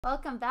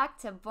Welcome back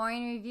to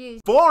Boring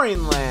Reviews.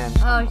 Boring Land.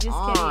 Oh, just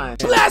kidding.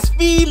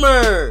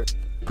 Blasphemer.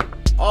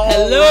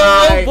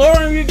 Hello, right.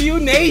 Boring Review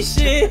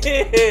Nation.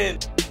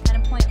 Kind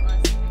of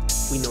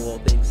pointless. We know all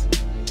things.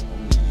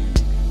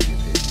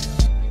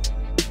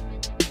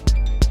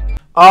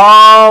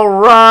 All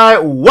right,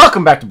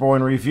 welcome back to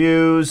Boring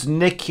Reviews.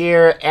 Nick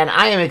here, and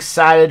I am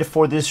excited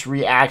for this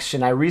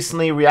reaction. I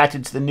recently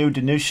reacted to the new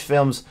Dhanush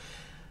film's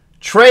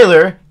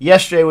trailer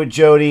yesterday with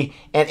Jody,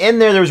 and in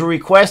there was a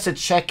request to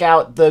check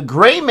out the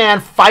Gray Man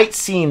fight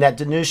scene that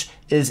Dhanush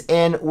is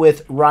in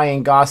with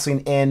Ryan Gosling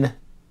in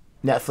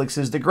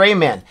Netflix's The Gray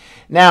Man.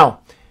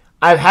 Now,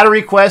 I've had a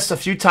request a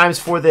few times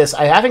for this.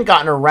 I haven't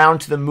gotten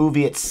around to the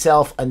movie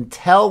itself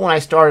until when I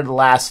started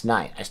last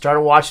night. I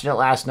started watching it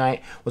last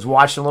night, was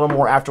watching a little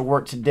more after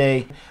work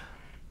today.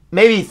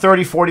 Maybe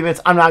 30, 40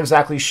 minutes, I'm not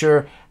exactly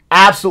sure.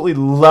 Absolutely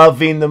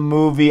loving the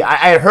movie. I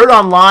had heard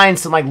online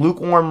some like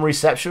lukewarm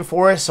reception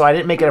for it, so I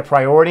didn't make it a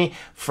priority.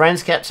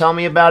 Friends kept telling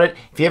me about it.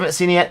 If you haven't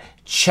seen it yet,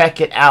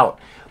 check it out.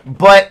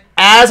 But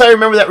as I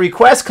remember that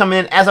request come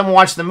in, as I'm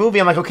watching the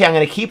movie, I'm like, okay, I'm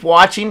going to keep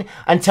watching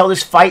until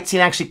this fight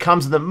scene actually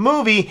comes in the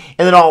movie,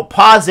 and then I'll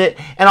pause it,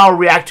 and I'll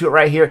react to it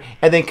right here,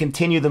 and then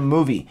continue the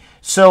movie.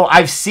 So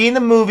I've seen the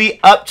movie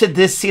up to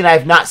this scene. I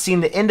have not seen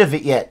the end of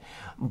it yet.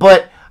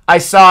 But I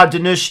saw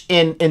Dhanush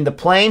in the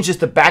planes, just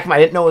the back of him. I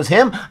didn't know it was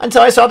him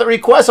until I saw the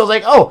request. I was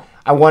like, oh,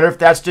 I wonder if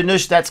that's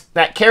Dhanush, that's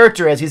that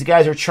character, as these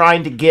guys are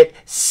trying to get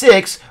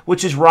 6,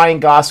 which is Ryan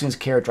Gosling's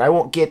character. I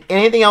won't get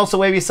anything else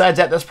away besides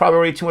that. That's probably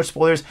already too much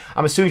spoilers.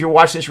 I'm assuming if you're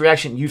watching this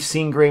reaction, you've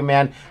seen Gray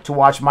Man to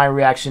watch my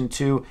reaction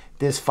to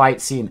this fight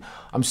scene.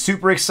 I'm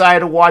super excited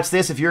to watch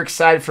this. If you're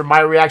excited for my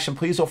reaction,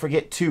 please don't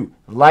forget to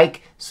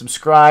like,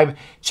 subscribe,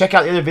 check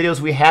out the other videos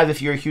we have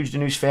if you're a huge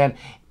Dhanush fan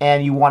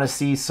and you want to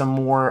see some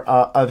more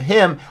of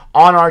him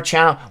on our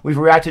channel. We've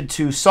reacted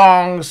to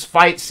songs,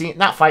 fight scene,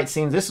 not fight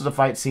scenes, this is a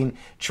fight scene,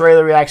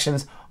 trailer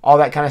reactions, all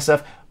that kind of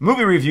stuff.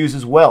 Movie reviews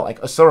as well,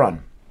 like Asuran.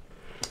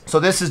 So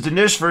this is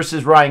Dhanush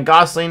versus Ryan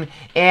Gosling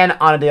and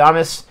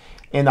Armas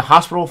in the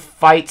hospital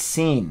fight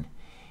scene.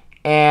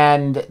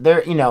 And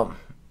they're, you know,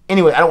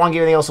 anyway, I don't want to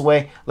give anything else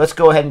away. Let's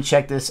go ahead and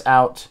check this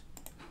out.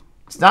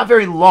 It's not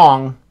very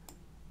long,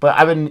 but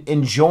I've been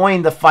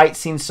enjoying the fight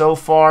scene so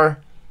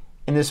far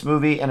in this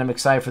movie, and I'm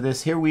excited for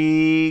this. Here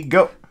we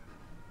go.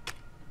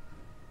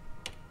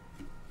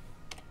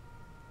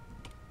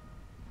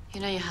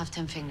 You know you have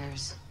 10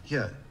 fingers.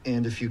 Yeah,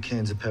 and a few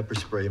cans of pepper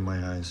spray in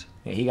my eyes.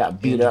 Yeah, he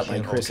got beat up by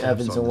Chris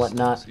Evans and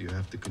whatnot. So you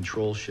have to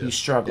control shit. He's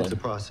struggling. It's a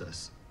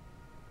process.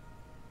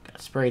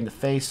 Got sprayed in the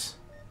face.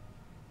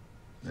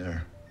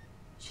 There.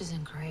 She's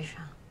in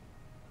Croatia.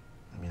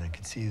 I mean, I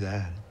can see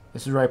that.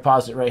 This is where I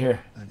paused it right here.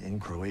 Not in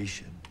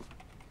Croatian.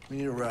 We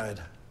need a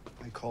ride.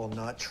 I call him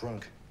not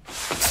trunk.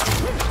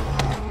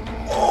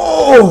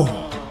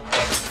 Oh!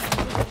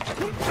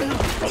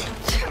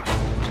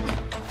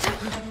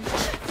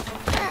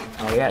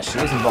 Oh yeah, she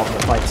is involved in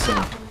the fight scene.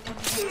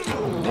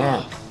 Oh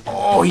man.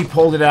 Oh, he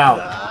pulled it out.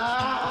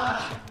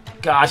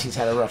 Gosh, he's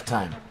had a rough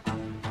time.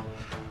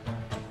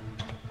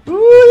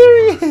 Ooh,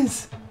 there he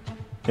is.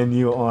 And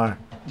you are.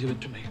 Give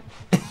it to me.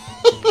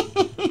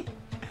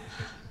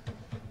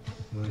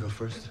 You wanna go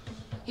first?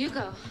 You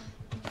go.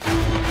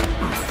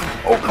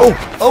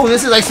 Oh,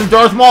 this is like some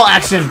Darth Maul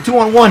action.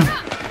 2-on-1.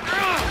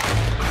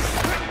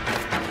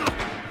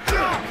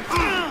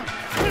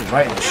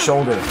 Right in the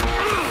shoulder.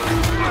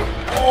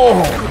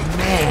 Oh,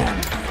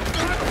 man.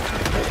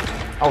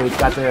 Oh, he's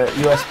got the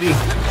USB.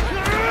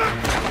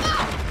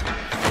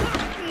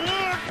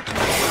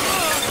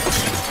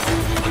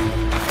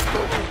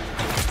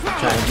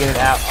 Trying to get it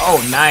out.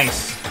 Oh,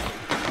 nice.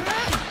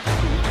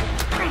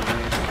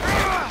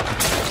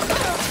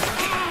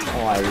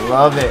 Oh, I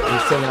love it.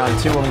 He's taking on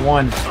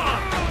 2-on-1.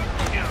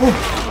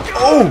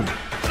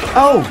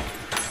 Oh!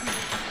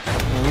 You're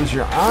gonna lose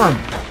your arm.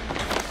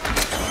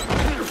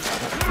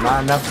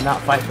 Not enough to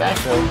not fight back,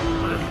 though.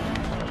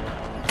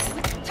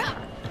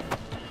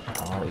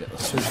 Oh, yeah.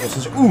 This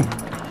is, ooh!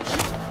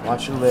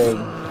 Watch your leg.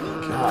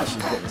 Gosh,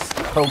 he's getting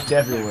poked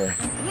everywhere.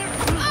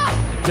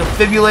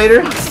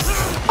 Defibrillator?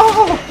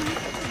 Oh!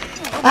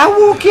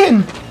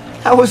 Hadouken!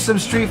 That was some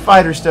Street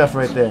Fighter stuff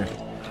right there.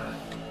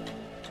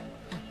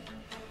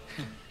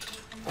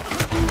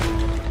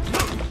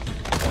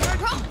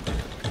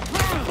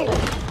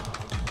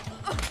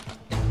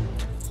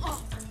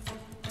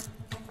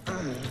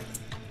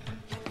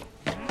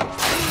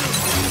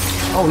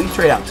 Oh, he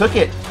straight out took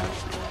it.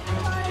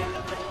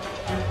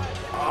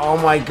 Oh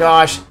my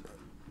gosh.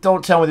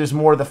 Don't tell me there's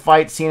more of the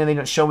fight scene and they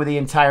don't show me the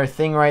entire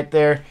thing right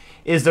there.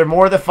 Is there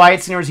more of the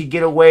fight scene, or does he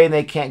get away and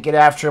they can't get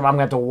after him? I'm going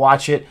to have to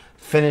watch it,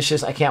 finish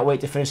this. I can't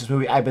wait to finish this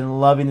movie. I've been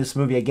loving this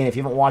movie. Again, if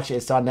you haven't watched it,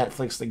 it's on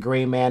Netflix, The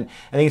Gray Man.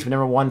 I think it's been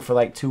 #1 for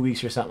like 2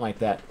 weeks or something like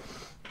that.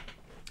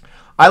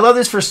 I love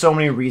this for so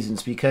many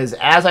reasons, because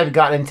as I've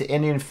gotten into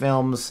Indian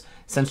films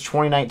since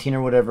 2019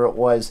 or whatever it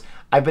was,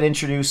 I've been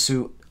introduced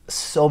to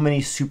so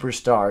many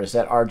superstars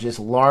that are just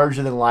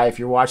larger than life.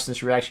 You're watching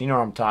this reaction, you know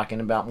what I'm talking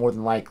about more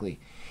than likely.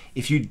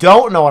 If you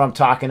don't know what I'm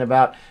talking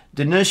about,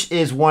 Dhanush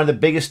is one of the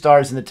biggest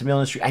stars in the Tamil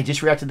industry. I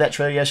just reacted to that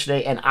trailer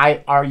yesterday, and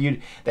I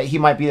argued that he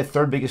might be the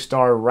third biggest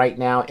star right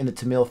now in the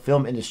Tamil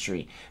film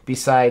industry,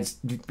 behind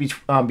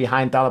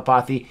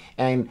Thalapathy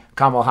and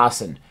Kamal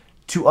Hassan.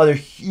 Two other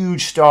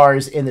huge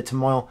stars in the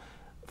Tamil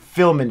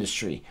film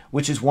industry,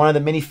 which is one of the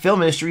many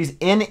film industries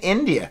in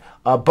India.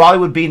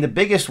 Bollywood being the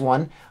biggest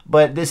one,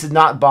 but this is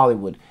not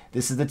Bollywood.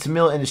 This is the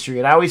Tamil industry,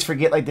 and I always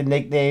forget like the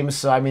nicknames.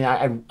 So I mean,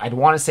 I'd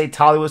want to say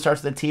Tollywood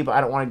starts with a T, but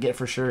I don't want to get it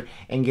for sure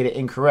and get it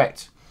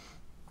incorrect.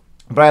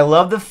 But I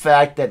love the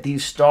fact that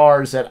these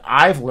stars that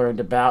I've learned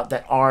about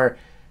that are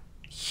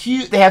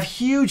huge, they have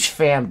huge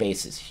fan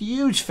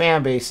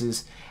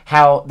bases.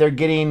 How they're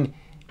getting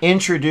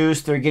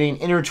introduced, they're getting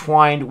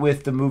intertwined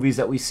with the movies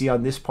that we see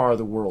on this part of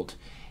the world,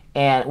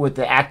 and with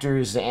the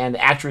actors and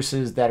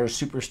actresses that are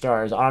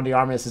superstars.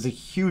 Armas is a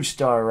huge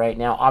star right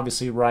now.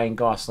 Obviously, Ryan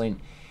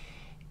Gosling.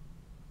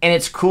 And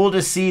it's cool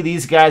to see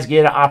these guys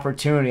get an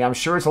opportunity. I'm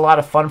sure it's a lot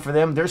of fun for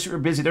them. They're super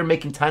busy. They're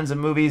making tons of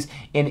movies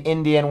in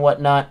India and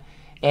whatnot,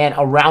 and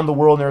around the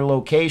world in their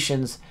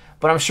locations.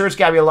 But I'm sure it's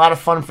got to be a lot of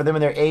fun for them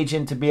and their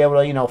agent to be able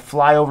to,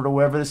 fly over to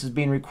wherever this is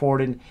being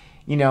recorded,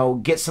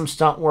 get some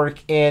stunt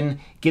work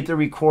in, get the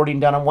recording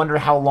done. I wonder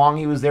how long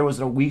he was there. Was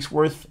it a week's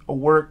worth of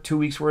work, 2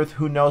 weeks worth?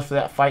 Who knows for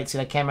that fight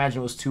scene? I can't imagine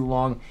it was too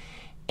long.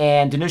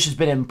 And Dhanush has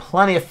been in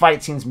plenty of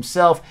fight scenes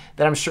himself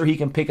that I'm sure he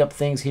can pick up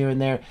things here and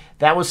there.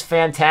 That was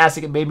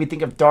fantastic. It made me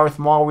think of Darth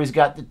Maul, where he's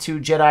got the two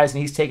Jedis and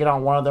he's taking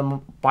on one of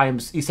them by him.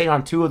 He's taking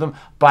on two of them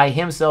by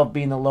himself,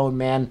 being the lone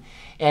man.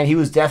 And he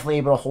was definitely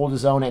able to hold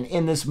his own. And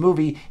in this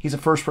movie, he's the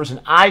first person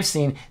I've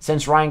seen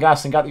since Ryan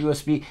Gosling got the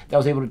USB that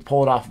was able to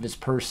pull it off of his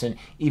person.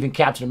 Even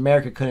Captain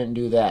America couldn't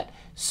do that.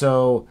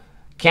 So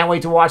can't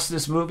wait to watch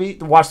this movie,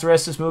 to watch the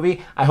rest of this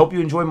movie. I hope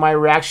you enjoyed my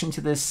reaction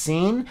to this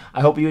scene.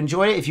 I hope you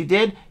enjoyed it. If you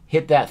did,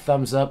 hit that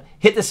thumbs up,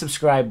 hit the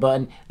subscribe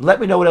button. Let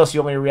me know what else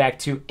you want me to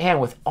react to.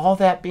 And with all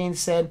that being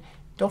said,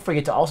 don't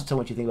forget to also tell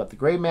me what you think about The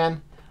Gray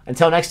Man.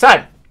 Until next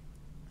time,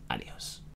 adios.